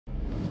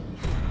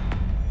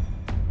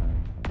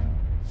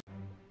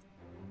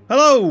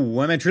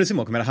Hello, I'm EnterElysium.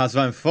 Welcome to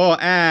Sci-Fi 4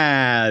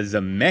 as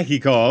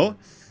Mexico.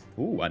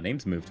 Ooh, our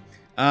name's moved.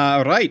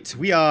 Right,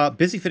 we are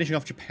busy finishing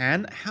off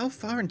Japan. How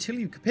far until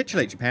you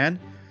capitulate, Japan?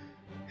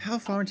 How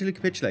far until you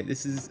capitulate?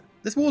 This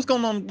war's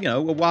gone on, you know,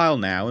 a while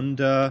now, and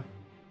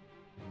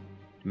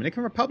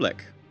Dominican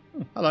Republic.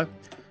 Oh, hello.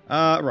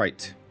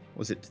 Right.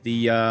 Was it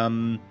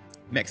the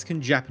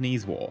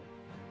Mexican-Japanese War?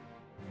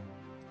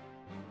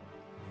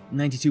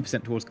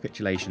 92% towards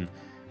capitulation.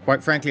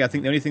 Quite frankly, I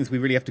think the only things we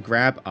really have to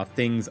grab are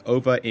things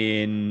over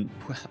in,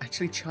 well,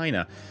 actually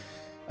China.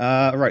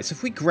 Right, so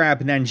if we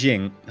grab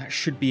Nanjing, that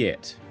should be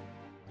it.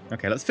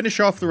 Okay, let's finish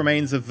off the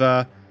remains of,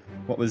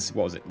 what was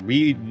it?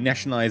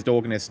 Reorganized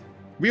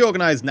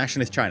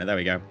nationalist China. There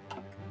we go.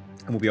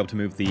 And we'll be able to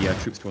move the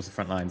troops towards the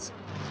front lines.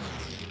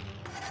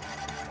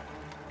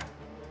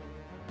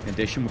 In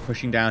addition, we're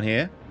pushing down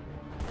here.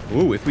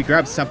 Ooh, if we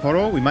grab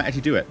Sapporo, we might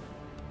actually do it.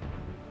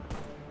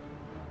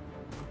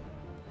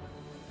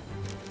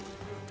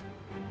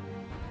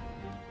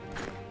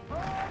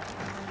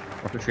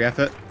 Rocketry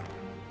effort.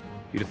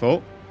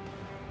 Beautiful.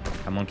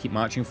 Come on, keep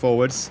marching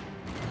forwards.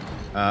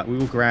 We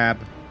will grab...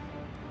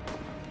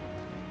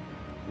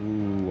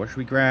 Ooh, what should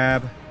we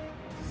grab?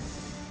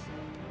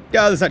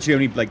 Yeah, there's actually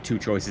only, like, two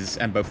choices,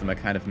 and both of them are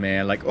kind of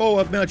meh. Like, oh,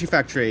 a military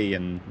factory,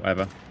 and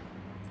whatever.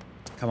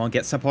 Come on,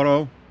 get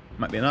Sapporo.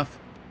 Might be enough.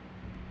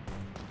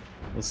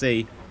 We'll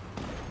see.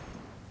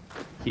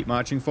 Keep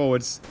marching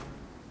forwards.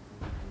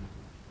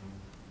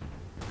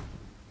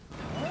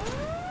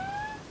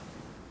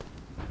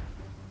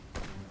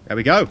 There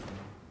we go.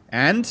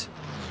 And?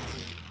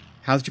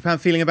 How's Japan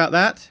feeling about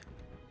that?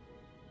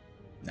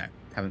 No,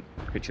 haven't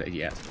capitulated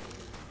yet.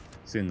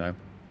 Soon, though.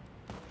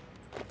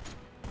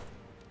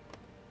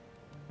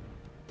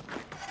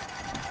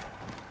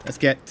 Let's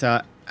get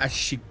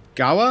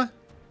Ashigawa,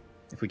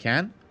 if we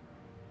can.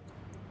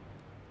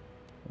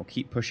 We'll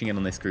keep pushing in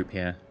on this group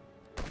here.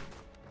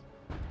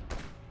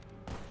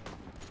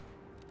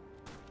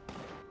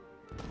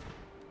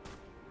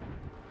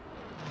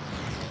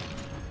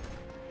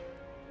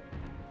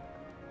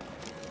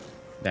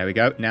 There we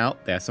go. Now,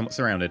 they're somewhat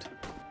surrounded.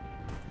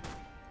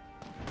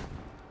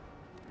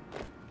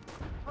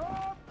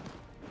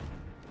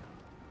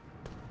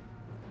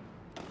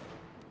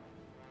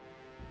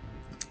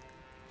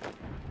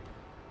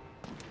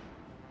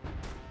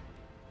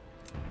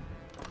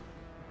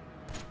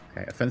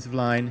 Okay, offensive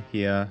line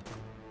here.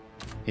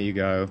 Here you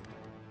go.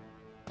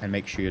 And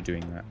make sure you're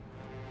doing that.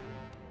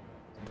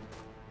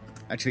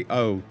 Actually,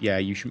 oh, yeah,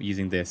 you shouldn't be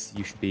using this.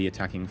 You should be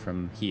attacking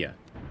from here.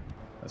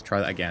 Let's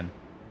try that again.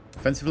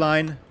 Offensive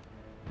line.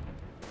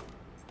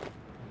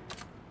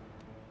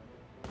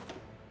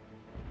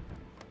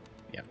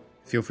 Yeah,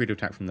 feel free to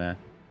attack from there.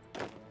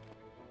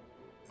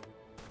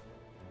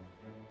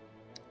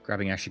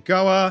 Grabbing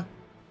Ashigawa.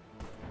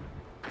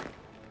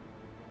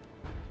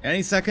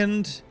 Any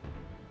second.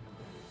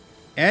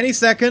 Any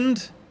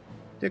second.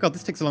 Dear God,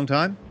 this takes a long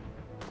time.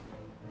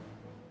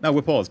 No,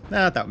 we're paused.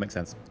 Nah, that would make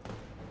sense.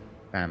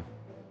 Bam.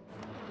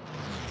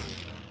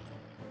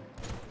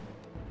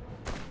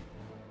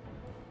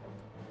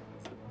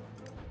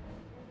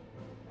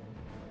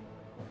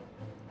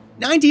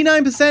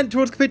 $99%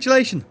 towards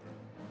capitulation.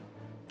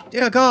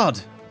 Dear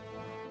God.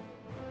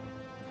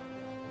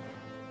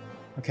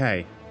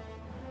 Okay.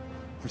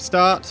 For a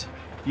start,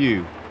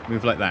 you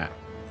move like that.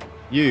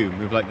 You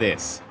move like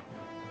this.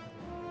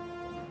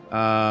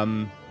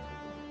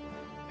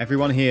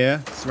 Everyone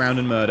here, surround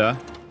and murder.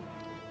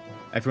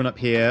 Everyone up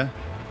here,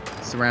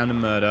 surround and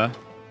murder.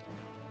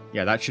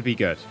 Yeah, that should be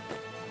good.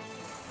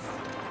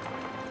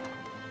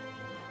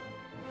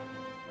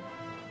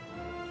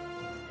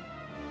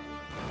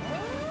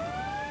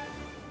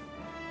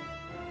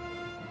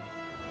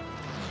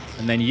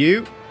 And then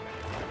you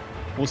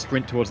will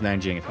sprint towards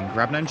Nanjing. If we can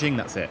grab Nanjing,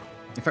 that's it.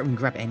 In fact, we can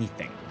grab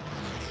anything.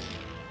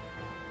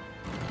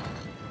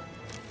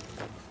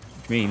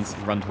 Which means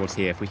run towards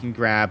here. If we can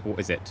grab, what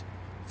is it?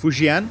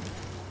 Fujian.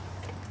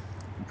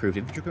 Improved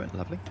infantry equipment,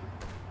 lovely.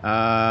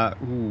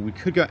 Ooh, we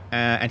could go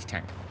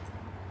anti-tank.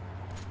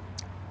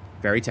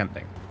 Very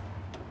tempting.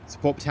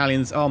 Support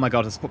battalions. Oh my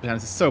God, the support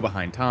battalions are so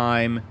behind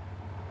time.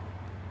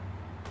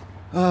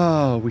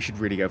 Oh, we should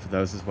really go for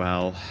those as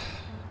well.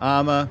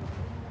 Armor.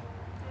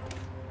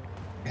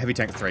 Heavy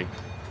tank 3.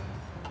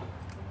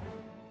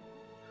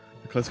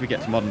 The closer we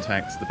get to modern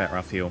tanks, the better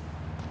I feel.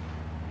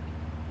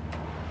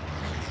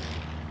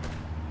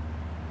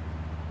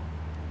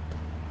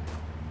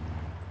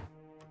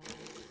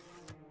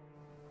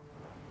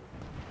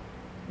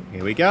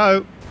 Here we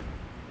go.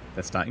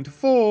 They're starting to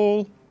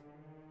fall.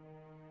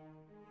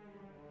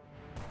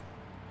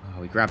 Oh,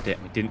 we grabbed it.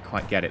 We didn't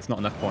quite get it. It's not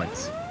enough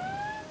points.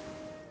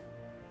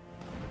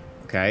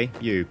 Okay,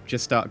 you.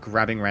 Just start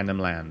grabbing random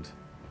land.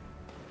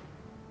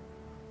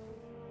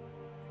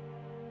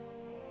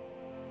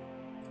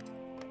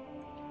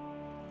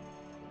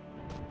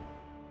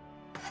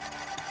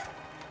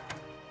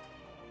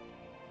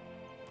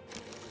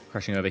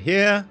 Crushing over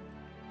here.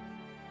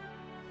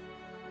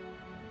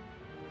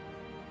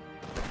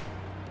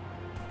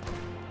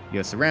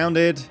 You're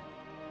surrounded.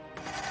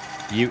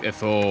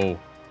 Beautiful.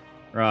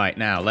 Right,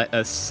 now let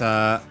us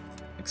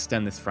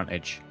extend this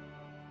frontage.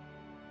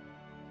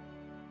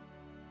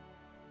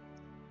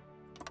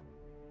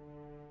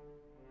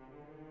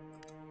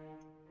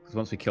 Because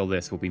once we kill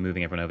this, we'll be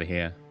moving everyone over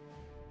here.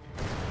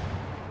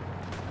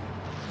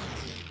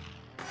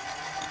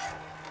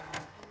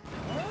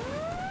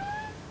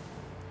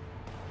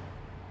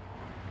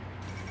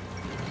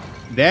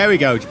 There we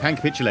go, Japan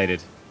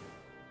capitulated.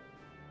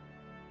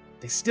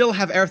 They still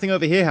have everything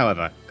over here,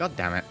 however. God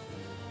damn it.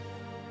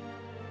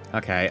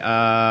 Okay,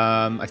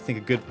 I think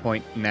a good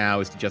point now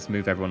is to just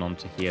move everyone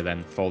onto here,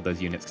 then fold those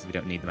units because we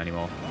don't need them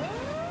anymore.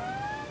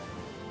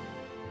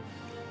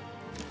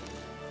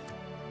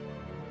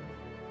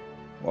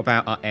 What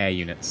about our air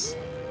units?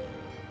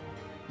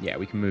 Yeah,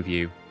 we can move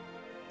you.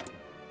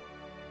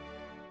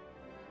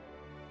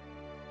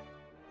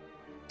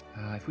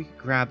 If we could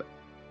grab...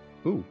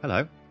 Ooh,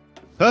 hello.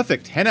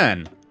 Perfect,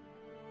 Henan!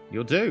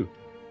 You'll do.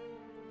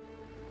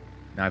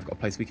 Now I've got a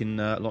place we can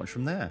launch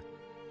from there.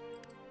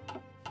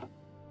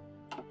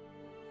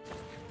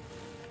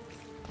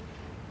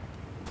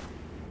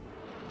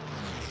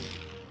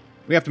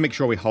 We have to make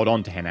sure we hold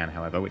on to Henan,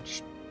 however,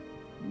 which...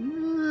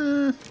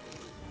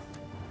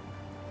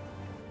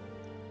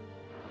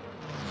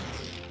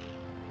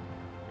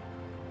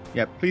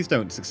 Yeah, please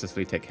don't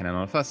successfully take Henan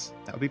off us.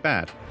 That would be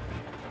bad.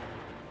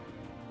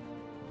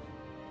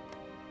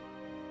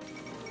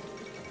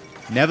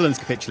 Netherlands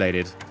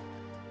capitulated.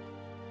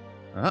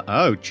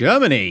 Uh-oh,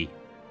 Germany!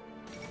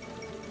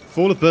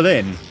 Fall of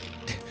Berlin.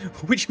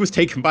 Which was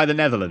taken by the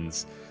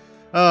Netherlands.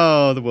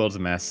 Oh, the world's a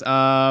mess.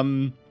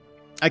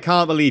 I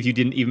can't believe you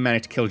didn't even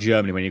manage to kill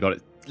Germany when you got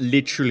it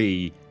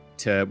literally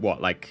to,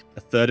 what, like a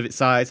third of its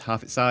size?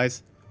 Half its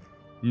size?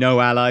 No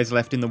allies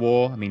left in the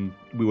war. I mean,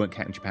 we weren't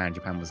counting Japan.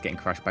 Japan was getting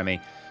crushed by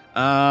me.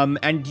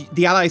 And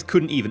the allies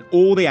couldn't even.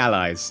 All the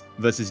allies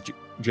versus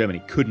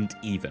Germany couldn't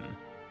even.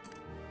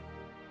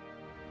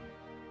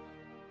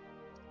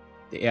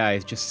 The AI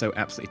is just so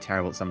absolutely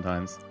terrible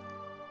sometimes.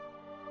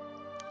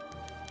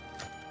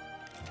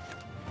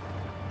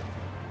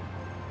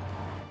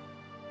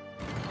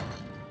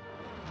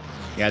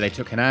 Yeah, they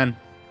took Henan.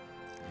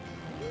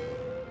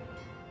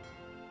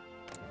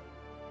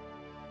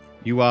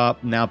 You are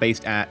now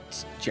based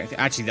at...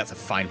 Actually, that's a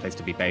fine place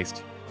to be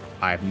based.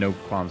 I have no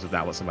qualms with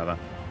that whatsoever.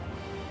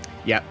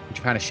 Yeah,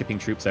 Japan is shipping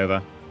troops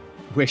over.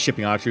 We're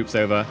shipping our troops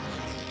over.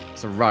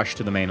 It's a rush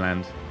to the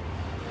mainland.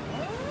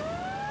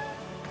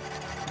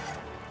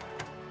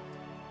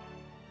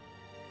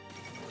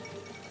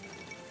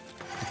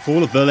 The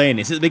fall of Berlin.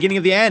 Is it the beginning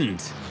of the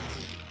end?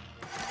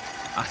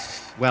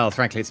 Well,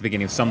 frankly, it's the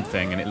beginning of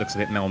something, and it looks a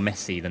bit more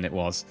messy than it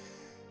was.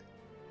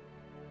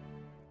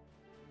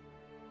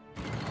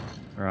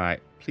 Right,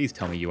 please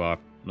tell me you are,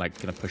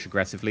 like, going to push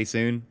aggressively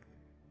soon.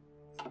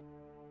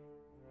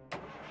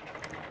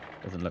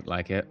 Doesn't look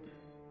like it.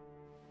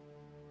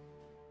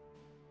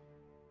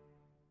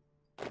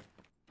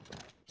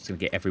 Just going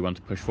to get everyone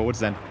to push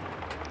forwards then.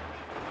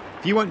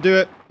 If you won't do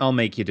it, I'll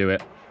make you do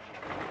it.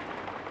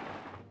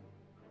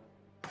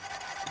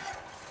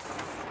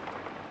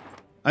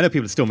 I know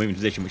people are still moving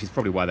position, which is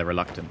probably why they're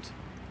reluctant.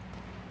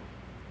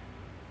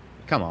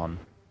 Come on.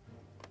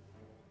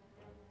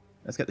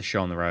 Let's get the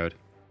show on the road.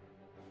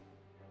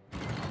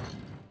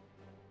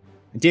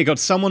 Dear God,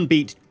 someone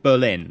beat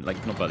Berlin.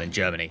 Like, not Berlin,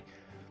 Germany.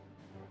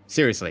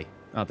 Seriously.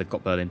 Oh, they've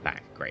got Berlin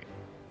back. Great.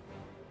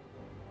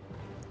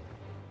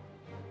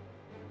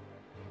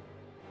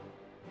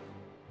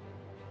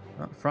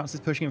 Oh, France is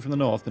pushing in from the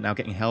north, but now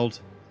getting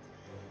held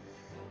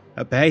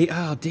at bay.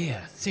 Oh,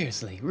 dear.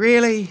 Seriously.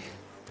 Really?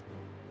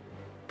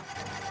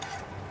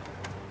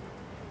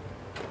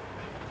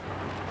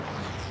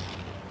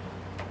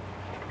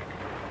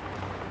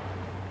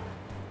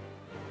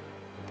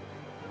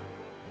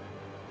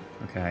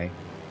 Okay.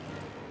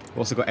 We've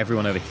also got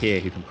everyone over here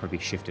who can probably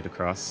be shifted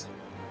across.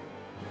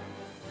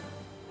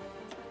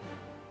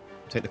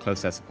 Take the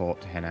close air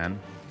support to Henan.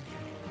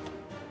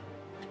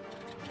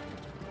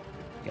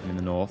 Get them in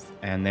the north.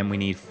 And then we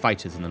need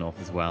fighters in the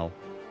north as well.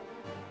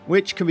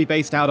 Which can be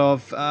based out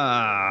of...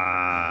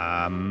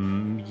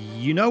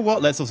 you know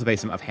what? Let's also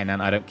base them out of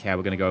Henan. I don't care.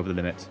 We're going to go over the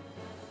limit.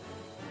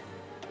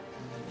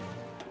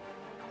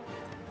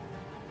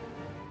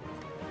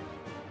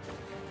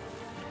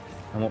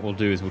 And what we'll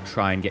do is we'll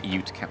try and get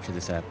you to capture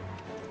this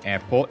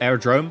airport.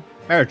 Aerodrome?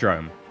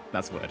 Aerodrome.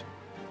 That's the word.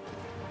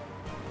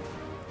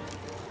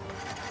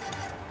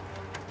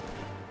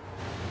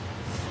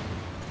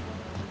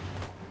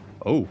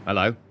 Oh,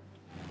 hello.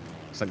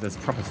 Looks like there's a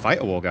proper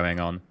fighter war going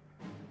on.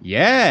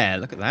 Yeah,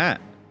 look at that.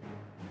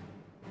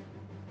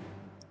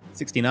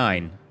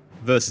 69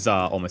 versus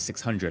our almost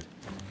 600.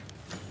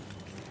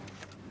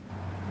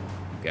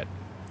 Good.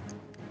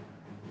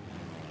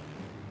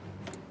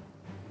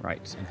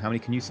 Right, and how many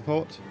can you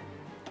support?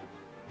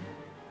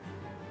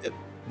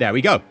 There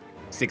we go.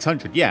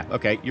 600. Yeah,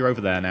 okay, you're over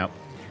there now.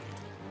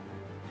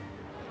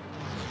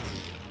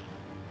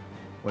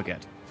 We're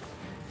good.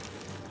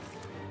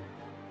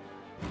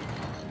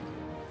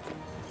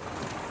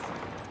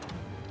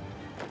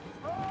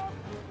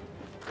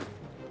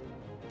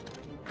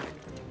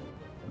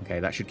 Okay,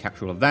 that should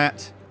capture all of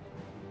that.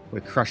 We're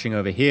crushing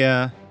over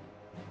here.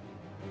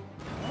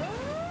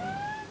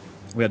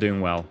 We are doing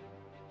well.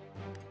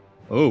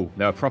 Oh,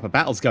 there are proper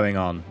battles going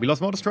on. We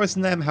lost more destroyers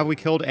than them. Have we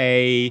killed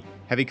a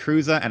heavy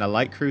cruiser and a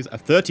light cruiser?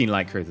 13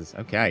 light cruisers.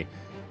 Okay.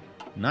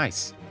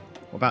 Nice.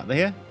 What about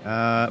here?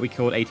 We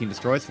killed 18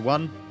 destroyers for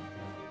one.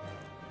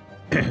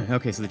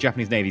 Okay, so the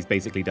Japanese Navy's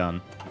basically done.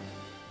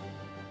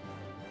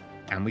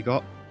 And we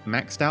got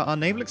maxed out our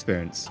naval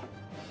experience.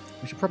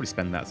 We should probably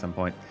spend that at some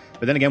point.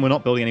 But then again, we're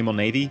not building any more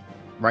navy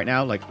right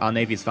now. Like, our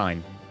navy is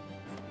fine.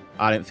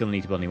 I don't feel the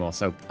need to build any more,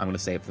 so I'm going to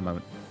save for the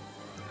moment.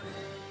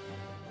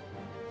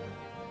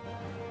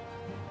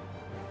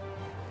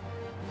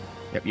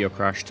 Yep, you're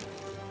crushed.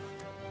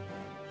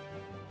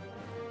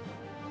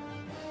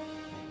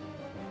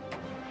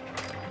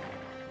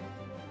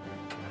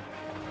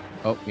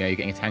 Oh, yeah, you're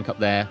getting a tank up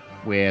there.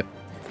 We're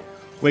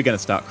going to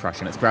start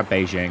crushing. Let's grab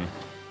Beijing.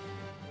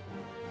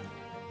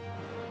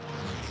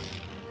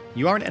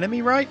 You are an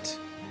enemy, right?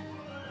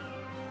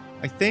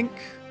 I think.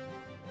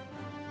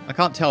 I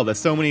can't tell. There's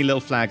so many little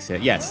flags here.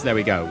 Yes, there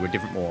we go. We're a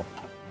different war.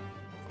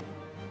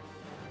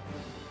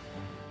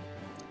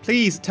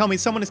 Please tell me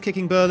someone is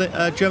kicking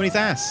Germany's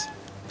ass.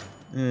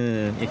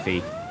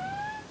 Iffy.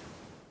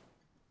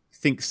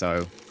 Think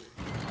so.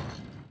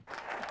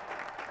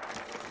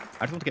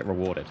 I just want to get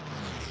rewarded.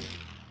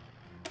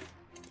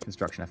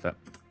 Construction effort.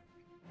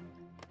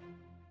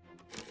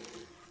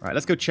 Alright,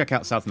 let's go check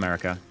out South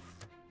America.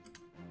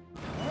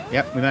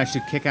 Yep, we managed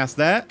to kick ass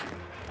there.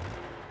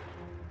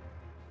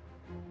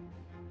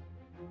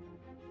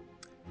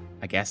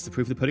 I guess the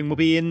proof of the pudding will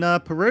be in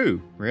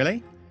Peru,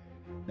 really?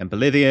 Then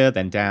Bolivia,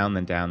 then down,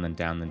 then down, then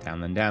down, then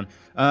down, then down.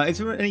 Is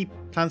there any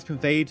plans to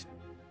invade?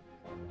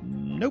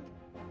 Nope.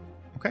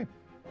 Okay.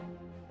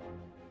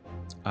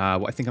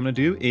 What I think I'm going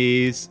to do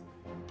is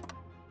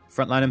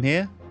frontline them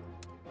here.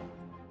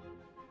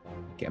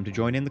 Get them to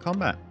join in the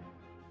combat.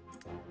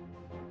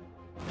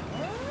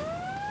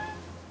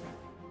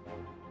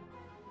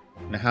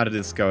 Now, how did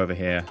this go over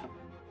here?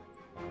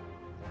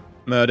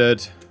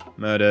 Murdered.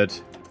 Murdered.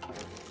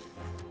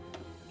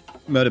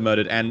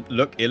 Murdered. And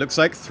look, it looks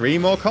like 3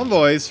 more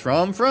convoys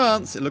from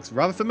France. It looks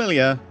rather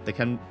familiar. They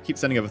can keep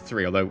sending over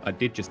 3, although I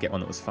did just get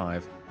one that was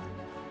 5.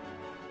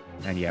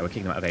 And yeah, we're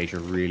kicking them out of Asia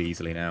really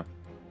easily now.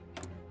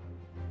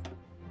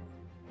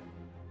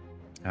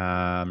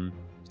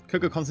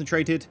 Could go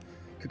concentrated.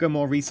 Could go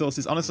more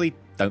resources. Honestly,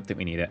 don't think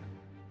we need it.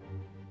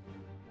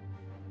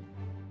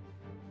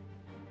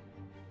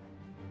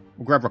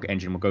 We'll grab rocket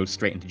engine. We'll go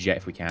straight into jet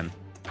if we can.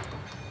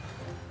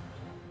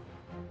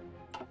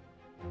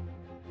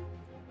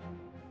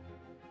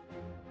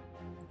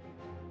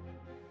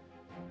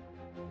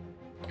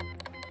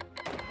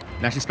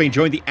 National Spain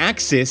joined the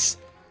Axis.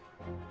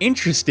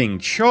 Interesting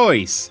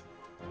choice.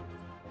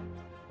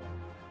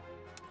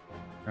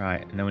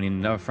 Right, and then we need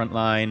another front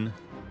line.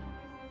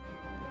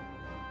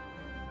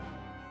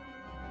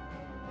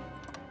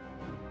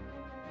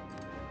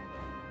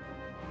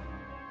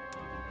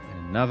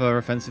 And another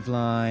offensive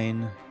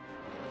line.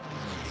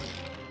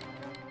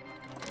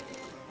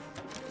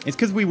 It's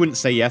because we wouldn't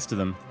say yes to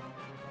them.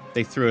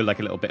 They threw like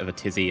a little bit of a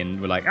tizzy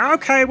and were like,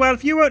 okay, well,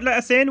 if you won't let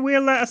us in,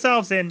 we'll let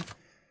ourselves in.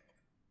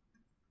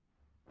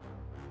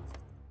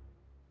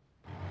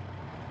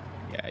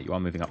 Yeah, you are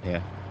moving up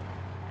here.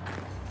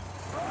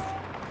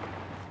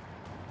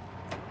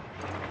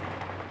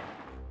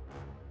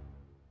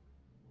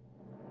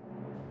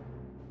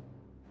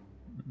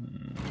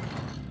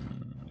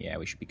 Yeah,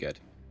 we should be good.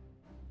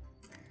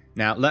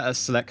 Now, let us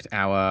select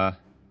our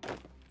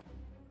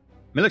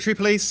military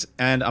police,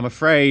 and I'm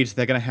afraid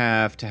they're going to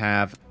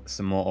have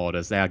some more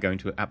orders. They are going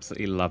to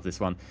absolutely love this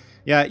one.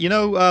 Yeah, you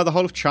know, the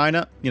whole of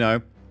China, you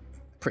know,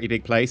 pretty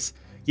big place.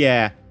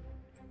 Yeah,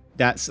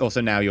 that's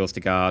also now yours to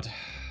guard.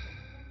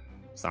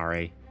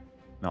 Sorry.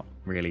 Not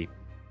really,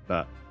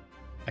 but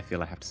I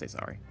feel I have to say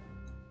sorry.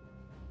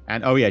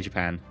 And, oh yeah,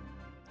 Japan.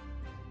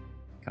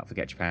 Can't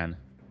forget Japan.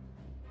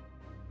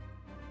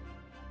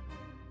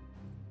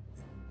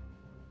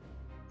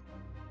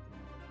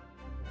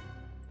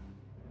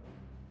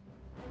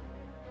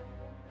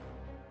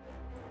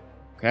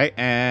 Okay,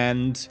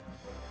 and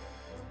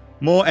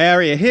more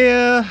area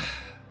here.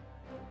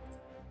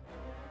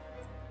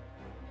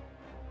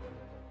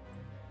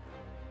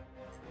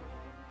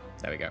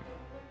 There we go.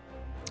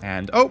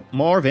 And, oh,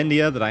 more of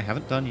India that I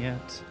haven't done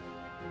yet.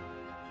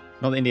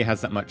 Not that India has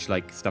that much,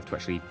 like, stuff to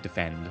actually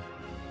defend.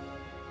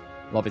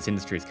 A lot of its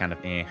industry is kind of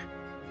eh.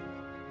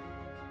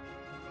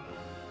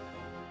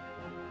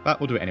 But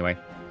we'll do it anyway.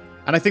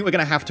 And I think we're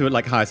going to have to,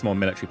 like, hire some more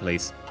military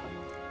police.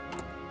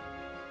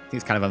 I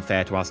think it's kind of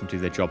unfair to ask them to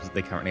do their jobs that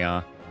they currently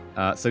are.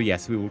 So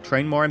yes, we will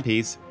train more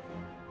MPs.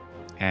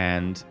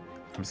 And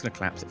I'm just going to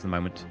collapse it for the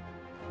moment.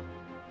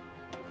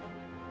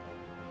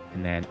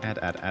 And then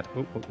add.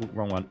 Oh,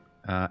 wrong one.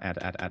 Add.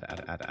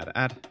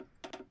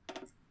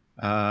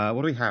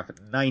 What do we have?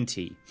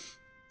 90.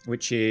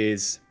 Which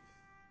is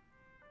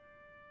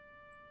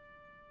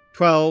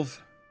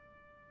 12.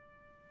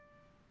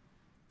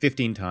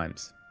 15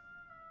 times.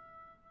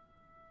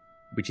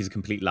 Which is a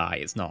complete lie.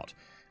 It's not.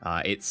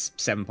 It's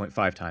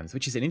 7.5 times,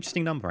 which is an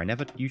interesting number. I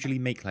never usually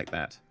make like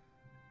that.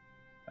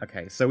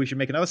 Okay, so we should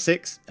make another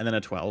 6, and then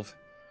a 12.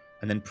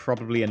 And then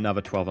probably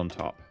another 12 on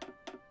top.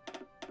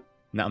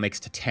 And that'll make us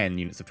to 10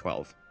 units of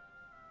 12.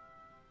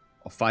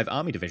 Or 5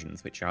 army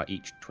divisions, which are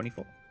each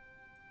 24.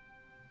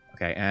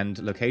 Okay, and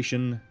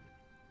location...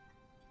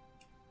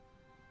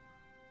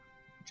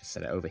 Just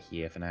set it over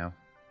here for now.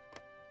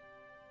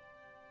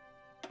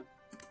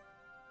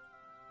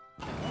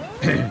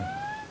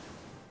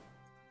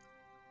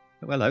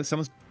 Oh, hello,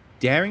 someone's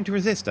daring to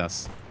resist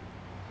us.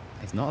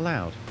 It's not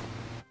allowed.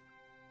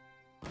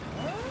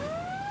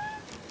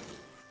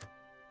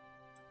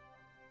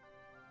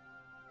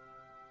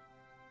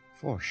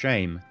 For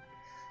shame.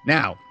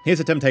 Now, here's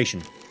a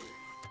temptation.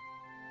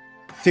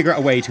 Figure out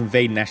a way to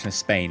invade nationalist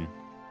Spain.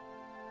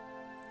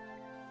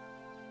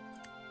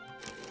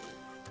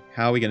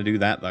 How are we going to do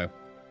that, though?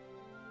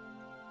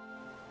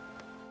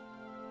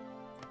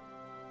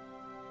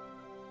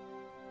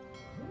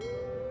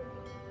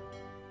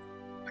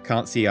 I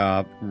can't see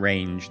our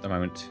range at the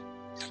moment.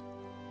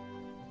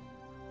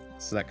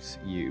 Select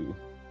you.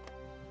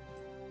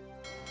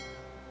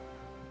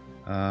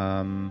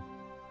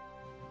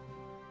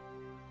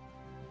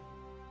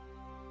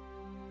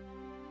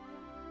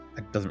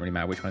 It doesn't really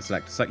matter which one I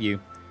select. Select you.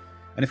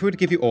 And if we were to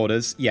give you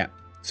orders, yeah.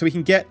 So we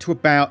can get to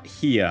about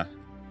here.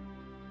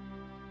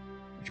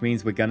 Which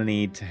means we're going to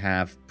need to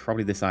have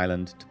probably this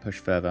island to push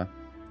further.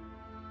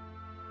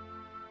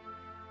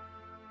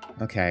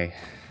 Okay.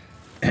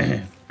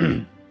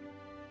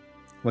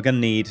 We're going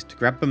to need to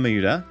grab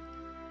Bermuda.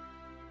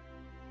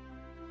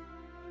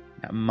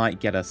 That might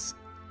get us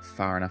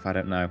far enough, I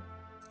don't know.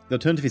 The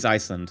alternative is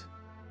Iceland.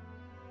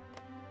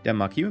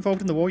 Denmark, are you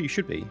involved in the war? You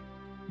should be.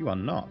 You are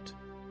not.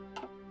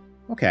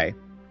 Okay.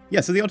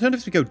 Yeah, so the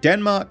alternatives we go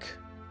Denmark,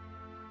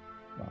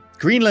 well,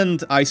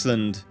 Greenland,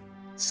 Iceland,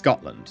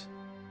 Scotland.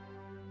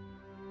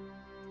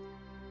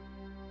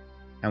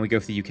 And we go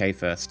for the UK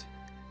first.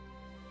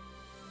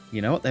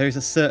 You know what? There is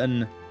a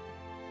certain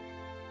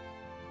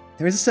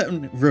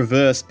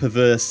reverse,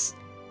 perverse,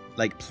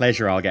 like,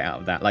 pleasure I'll get out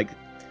of that. Like,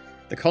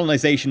 the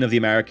colonization of the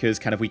Americas,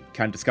 we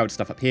kind of discovered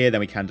stuff up here, then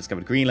we kind of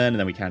discovered Greenland, and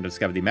then we kind of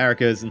discovered the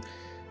Americas, and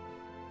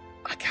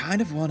I kind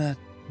of want to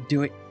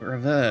do it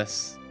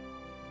reverse.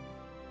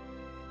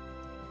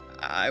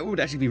 It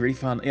would actually be really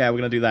fun. Yeah, we're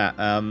going to do that.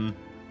 We're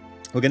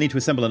going to need to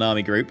assemble an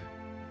army group.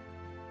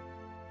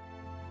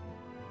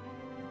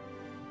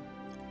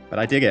 But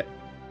I dig it.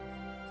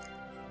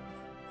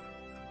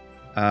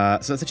 So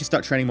let's actually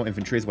start training more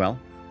infantry as well.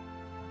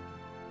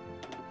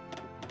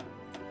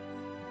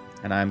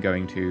 And I'm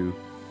going to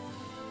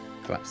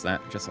collapse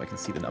that just so I can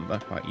see the number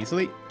quite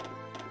easily.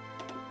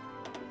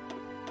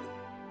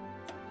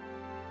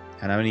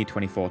 And I only need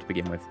 24 to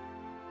begin with.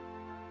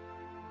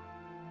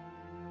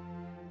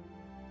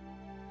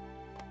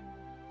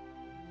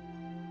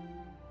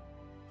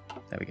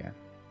 There we go.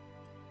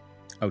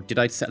 Oh, did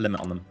I set a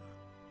limit on them?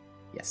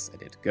 Yes, I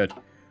did. Good.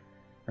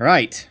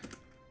 Alright.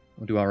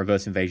 We'll do our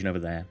reverse invasion over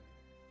there.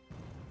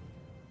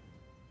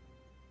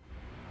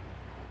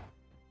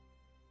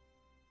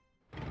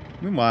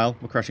 Meanwhile,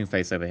 we're crushing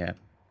face over here.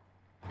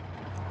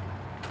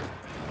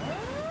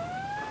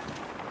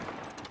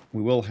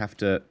 We will have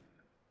to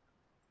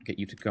get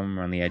you to come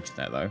around the edge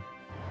there, though.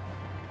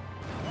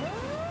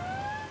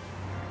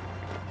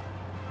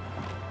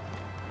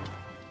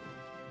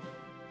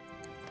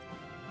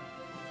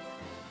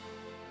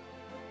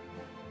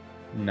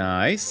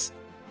 Nice.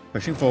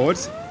 Pushing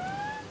forwards.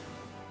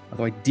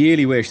 Although I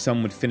ideally wish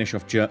someone would finish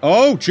off Germany.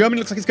 Oh, Germany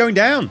looks like it's going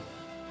down.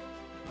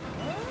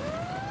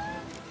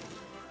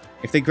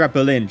 If they grab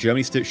Berlin,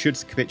 Germany should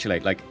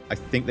capitulate. Like, I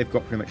think they've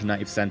got pretty much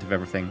 90% of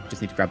everything.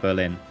 Just need to grab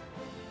Berlin.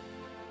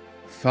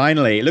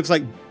 Finally, it looks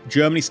like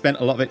Germany spent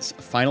a lot of its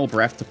final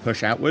breath to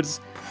push outwards.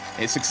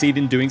 It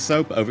succeeded in doing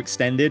so, but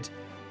overextended.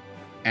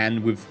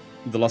 And with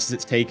the losses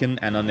it's taken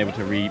and unable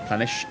to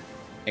replenish,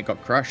 it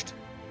got crushed.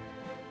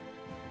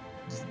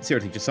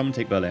 Seriously, just someone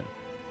take Berlin.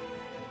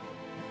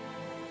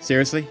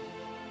 Seriously?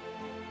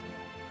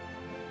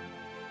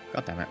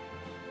 God damn it.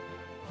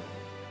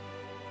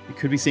 We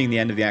could be seeing the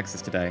end of the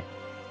Axis today.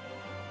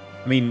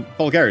 I mean,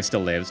 Bulgaria still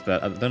lives,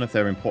 but I don't know if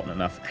they're important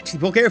enough. Actually,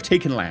 Bulgaria have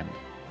taken land.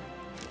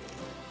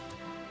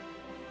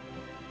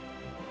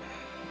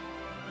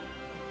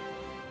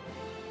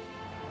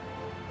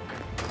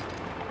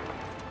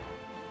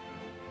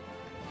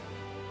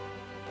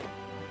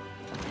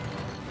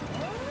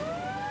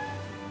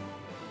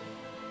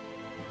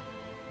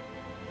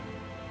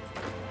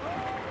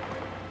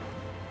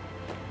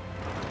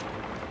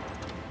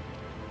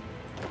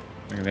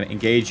 We're going to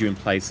engage you in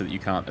place so that you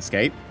can't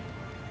escape.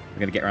 We're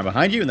going to get around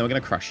behind you, and then we're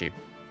going to crush you.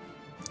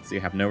 So you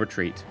have no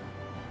retreat.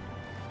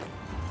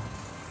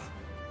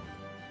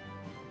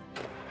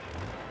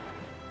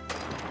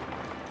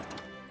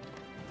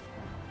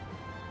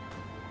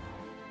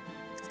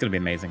 It's going to be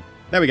amazing.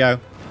 There we go.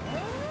 You're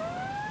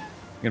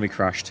going to be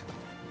crushed.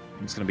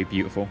 It's going to be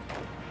beautiful.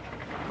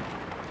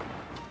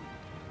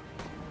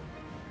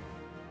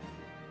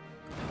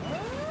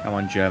 Come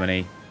on,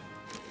 Germany.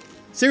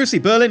 Seriously,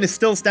 Berlin is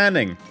still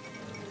standing.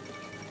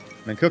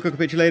 And then Coco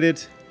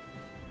capitulated.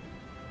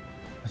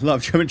 A lot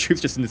of German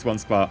troops just in this one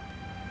spot.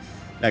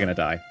 They're gonna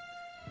die.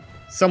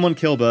 Someone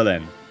kill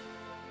Berlin.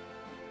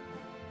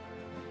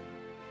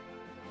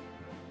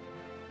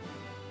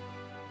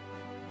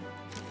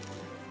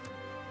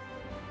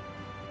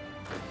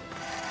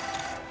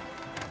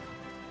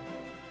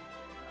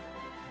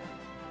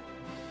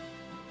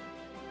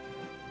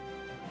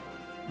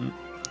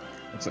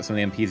 Looks like some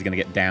of the MPs are going to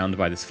get downed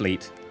by this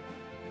fleet.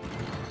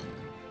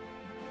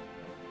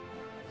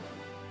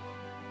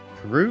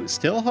 Peru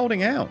still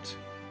holding out.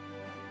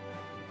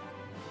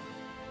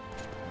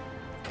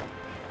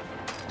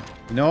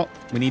 You know what?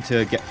 We need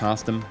to get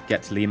past them,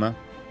 get to Lima.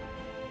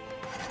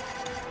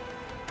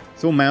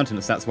 It's all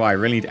mountainous, that's why. I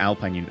really need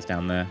Alpine units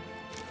down there.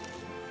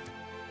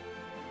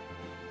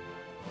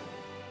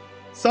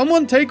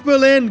 Someone take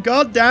Berlin!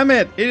 God damn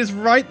it! It is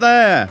right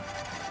there!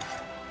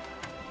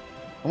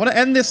 I want to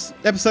end this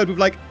episode with,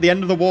 like, the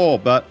end of the war,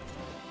 but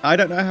I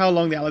don't know how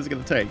long the Allies are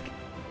going to take.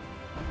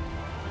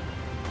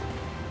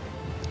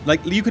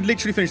 Like, you could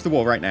literally finish the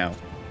war right now.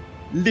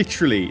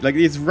 Literally. Like,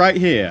 it's right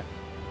here.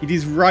 It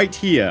is right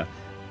here.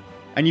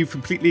 And you've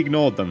completely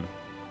ignored them.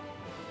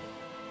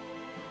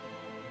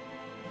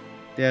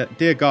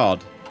 Dear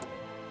God.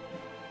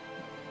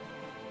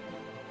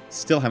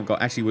 Still haven't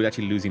got... Actually, we're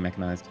actually losing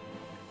mechanized.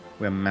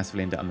 We're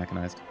massively into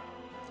unmechanized.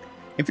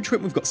 Infantry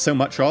we've got so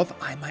much of,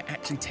 I might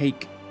actually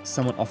take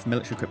someone off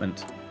military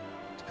equipment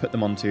to put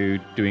them onto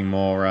doing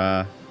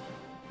more...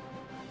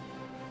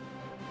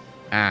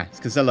 it's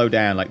because they're low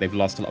down, like they've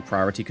lost a lot of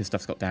priority because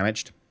stuff's got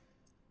damaged.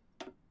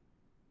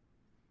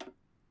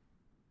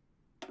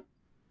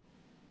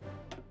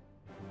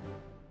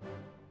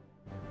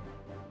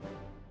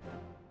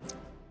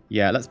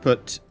 Yeah, let's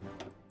put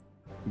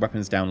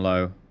weapons down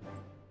low.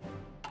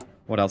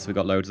 What else have we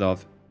got loads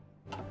of?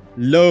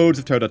 Loads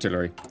of towed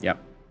artillery. Yep.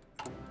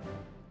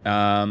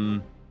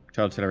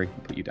 Towed artillery,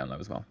 put you down low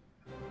as well.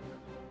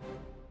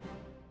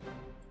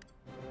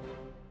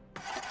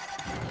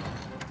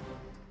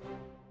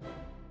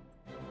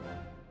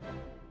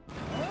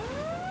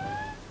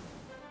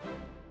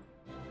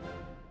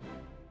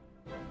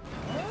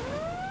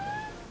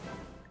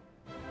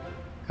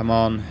 Come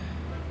on.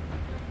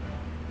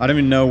 I don't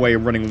even know why you're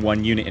running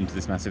one unit into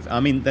this massive...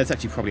 I mean, there's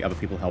actually probably other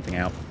people helping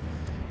out.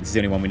 This is the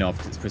only one we know of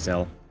because it's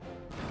Brazil.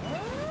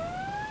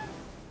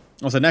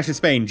 Also, National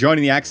Spain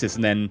joining the Axis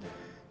and then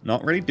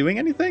not really doing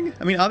anything?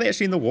 I mean, are they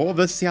actually in the war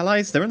versus the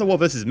Allies? They're in the war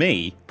versus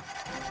me.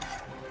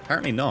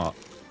 Apparently not.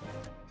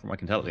 From what I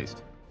can tell, at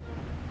least.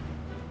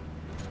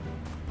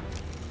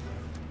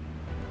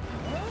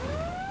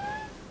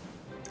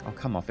 Oh,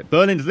 come off it.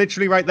 Berlin's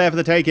literally right there for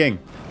the taking.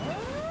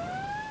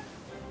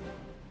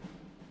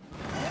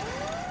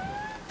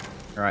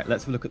 Alright,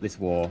 let's look at this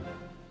war.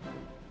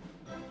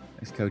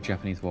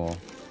 Mexico-Japanese war.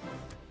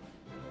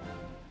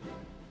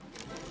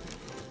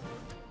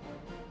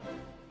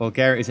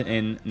 Bulgaria isn't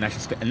in.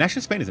 National Spain.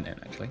 National Spain isn't in,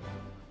 actually.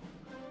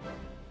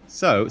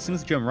 So, as soon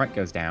as the German right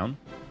goes down,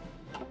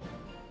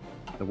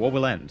 the war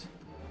will end.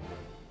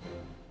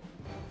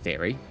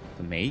 Theory,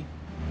 for me.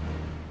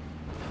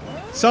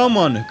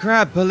 Someone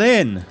grab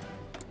Berlin!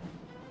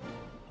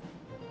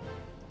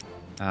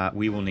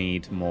 We will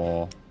need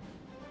more...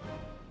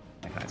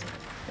 mechanized.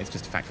 It's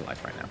just a fact of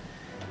life right now.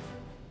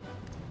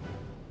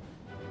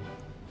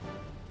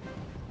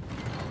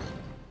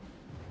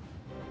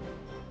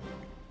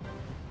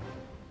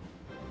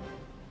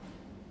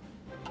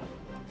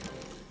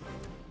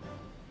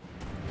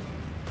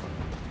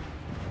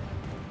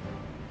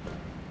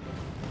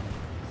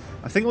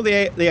 I think what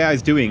the AI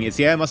is doing is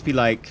the AI must be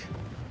like,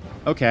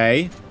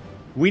 okay,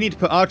 we need to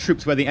put our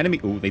troops where the enemy...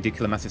 Oh, they did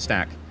kill a massive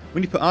stack.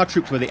 We need to put our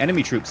troops where the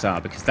enemy troops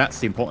are because that's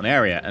the important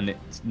area and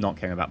it's not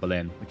caring about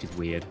Berlin, which is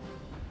weird.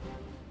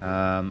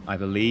 I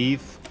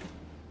believe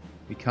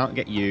we can't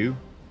get you.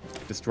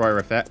 Destroyer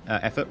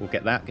effort, we'll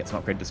get that. Get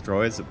some upgraded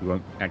destroyers that we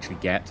won't actually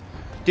get.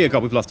 Dear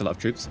God, we've lost a lot of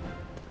troops.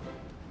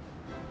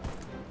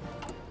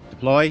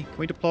 Deploy. Can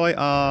we deploy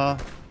our...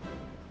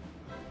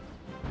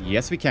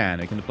 Yes, we can.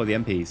 We can deploy the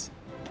MPs.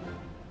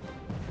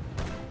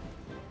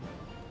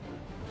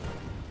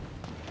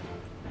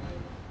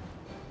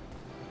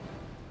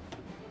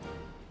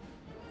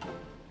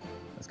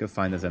 Let's go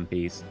find those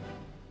MPs.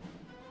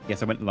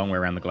 Yes, I went a long way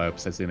around the globe,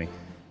 so sue me.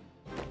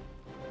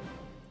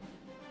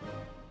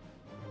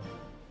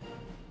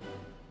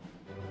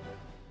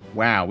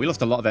 Wow, we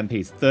lost a lot of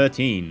MPs.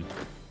 13.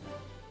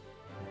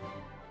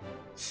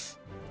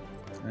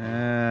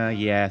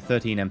 Yeah,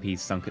 13 MPs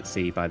sunk at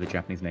sea by the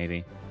Japanese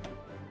Navy.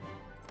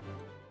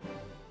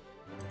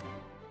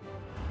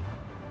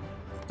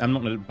 I'm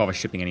not going to bother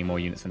shipping any more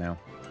units for now.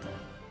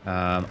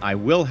 I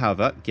will,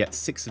 however, get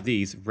 6 of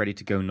these ready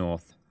to go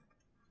north.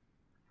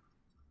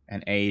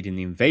 And aid in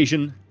the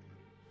invasion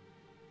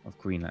of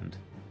Greenland.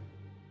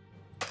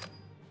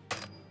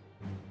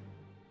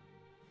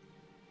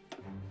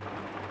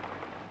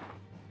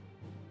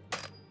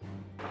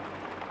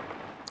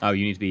 Oh,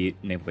 you need to be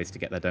naval base to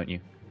get there, don't you?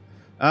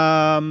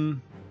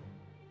 And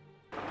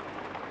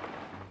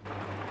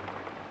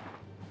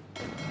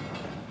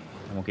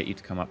we'll get you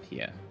to come up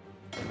here.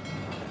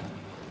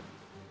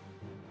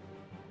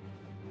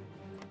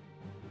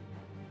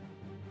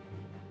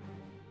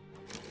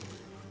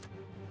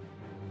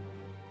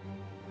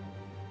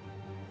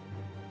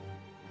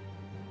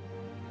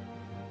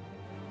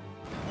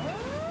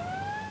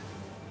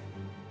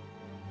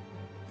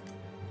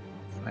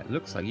 It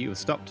looks like you have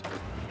stopped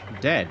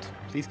dead.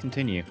 Please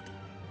continue.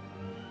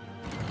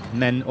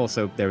 And then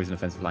also there is an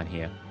offensive line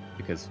here.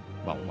 Because,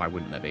 well, why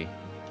wouldn't there be?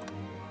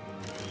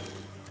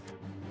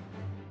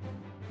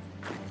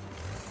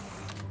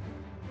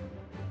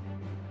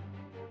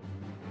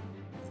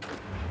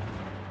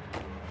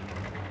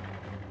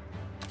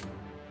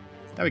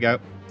 There we go.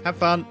 Have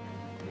fun.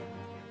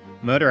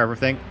 Murder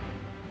everything.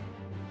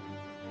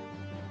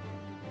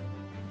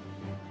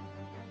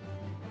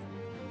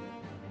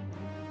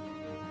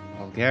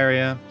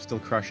 Bulgaria, still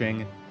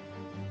crushing.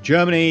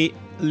 Germany,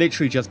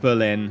 literally just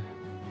Berlin.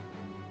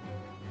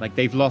 Like,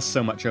 they've lost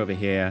so much over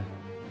here.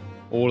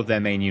 All of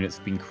their main units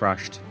have been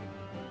crushed.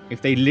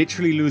 If they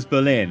literally lose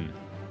Berlin,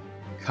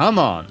 come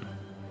on!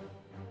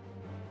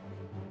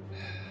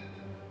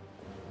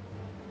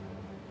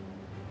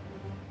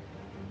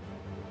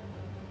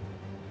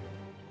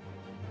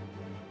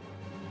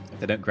 If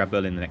they don't grab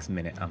Berlin in the next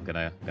minute, I'm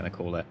gonna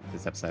call it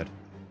this episode.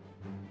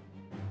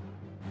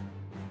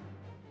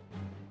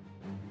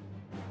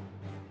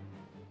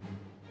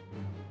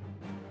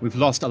 We've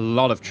lost a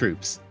lot of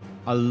troops.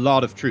 A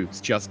lot of troops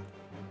just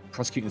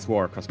prosecuting this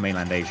war across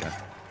mainland Asia.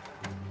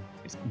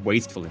 It's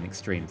wasteful in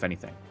extreme, if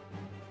anything.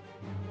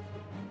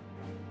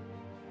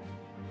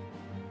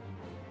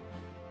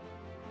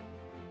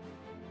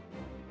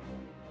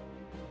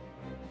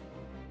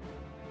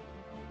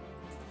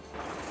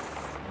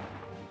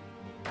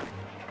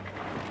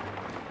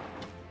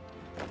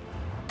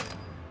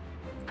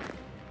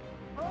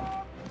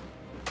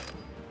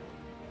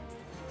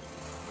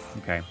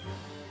 Okay.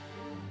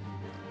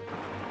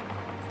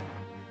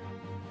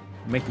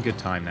 Making good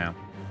time now.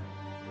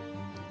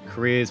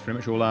 Korea's pretty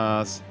much all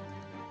ours.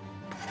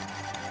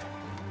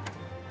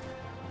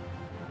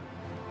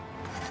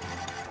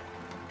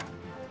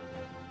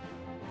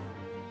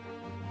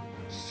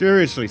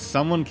 Seriously,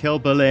 someone kill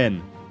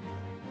Berlin.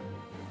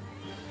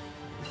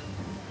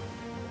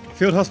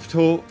 Field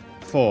Hospital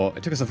 4.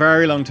 It took us a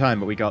very long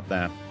time, but we got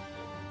there.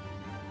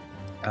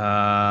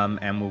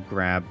 And we'll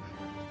grab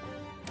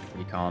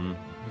Recon.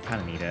 We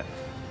kind of need it.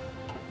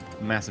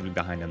 Massively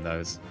behind on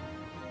those.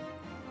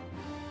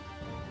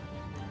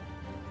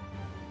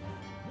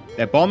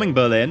 They're bombing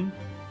Berlin.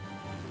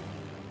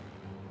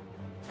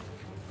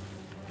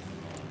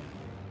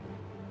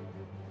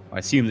 I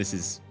assume this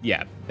is...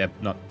 Yeah, they're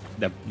not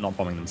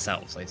bombing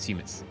themselves. I assume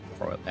it's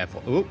for Air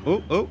Force. Oh,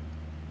 oh, oh.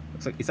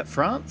 Looks like... Is that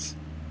France?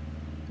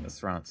 That's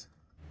France.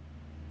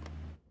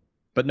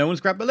 But no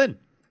one's grabbed Berlin.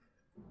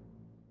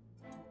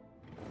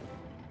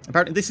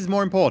 Apparently this is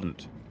more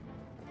important.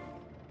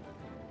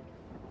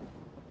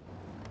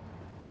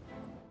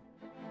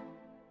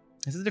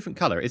 This is a different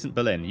color. Isn't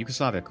Berlin?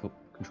 Yugoslavia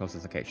controls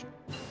this location.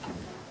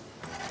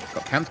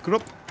 Got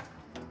Kampfgruppe.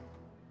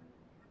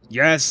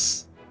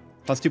 Yes!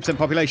 Plus 2%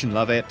 population.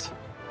 Love it.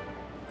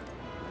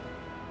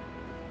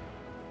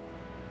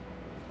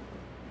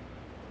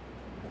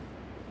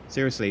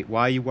 Seriously,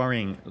 why are you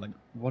worrying? Like,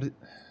 what?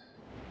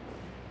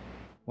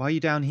 Why are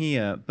you down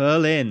here?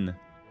 Berlin.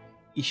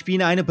 Ich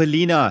bin eine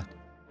Berliner.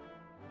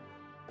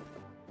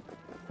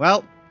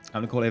 Well,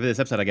 I'm going to call it over this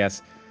episode, I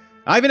guess.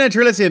 I've been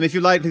EnterElysium. If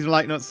you like, please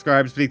like, not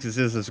subscribe, please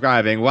consider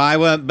subscribing. Why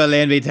won't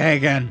Berlin be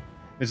taken?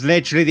 It's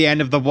literally the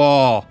end of the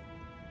war.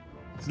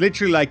 It's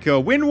literally like a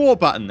win war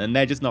button, and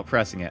they're just not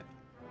pressing it.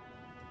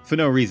 For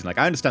no reason. Like,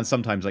 I understand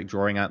sometimes, like,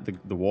 drawing out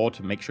the war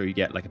to make sure you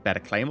get, like, a better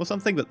claim or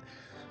something, but,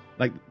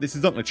 like, this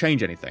is not going to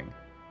change anything.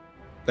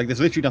 Like, there's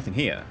literally nothing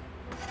here.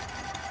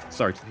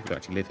 Sorry to the people who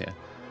actually live here.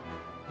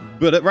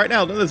 But right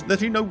now, there's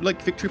literally no,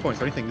 like, victory points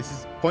or anything. This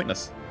is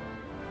pointless.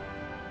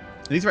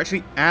 And these are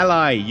actually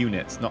ally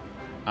units, not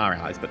our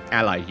allies, but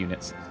allied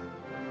units.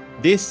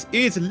 This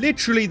is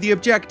literally the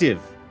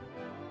objective.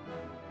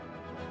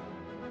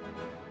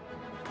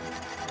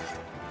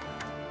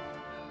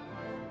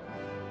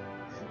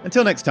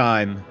 Until next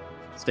time,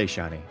 stay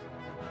shiny.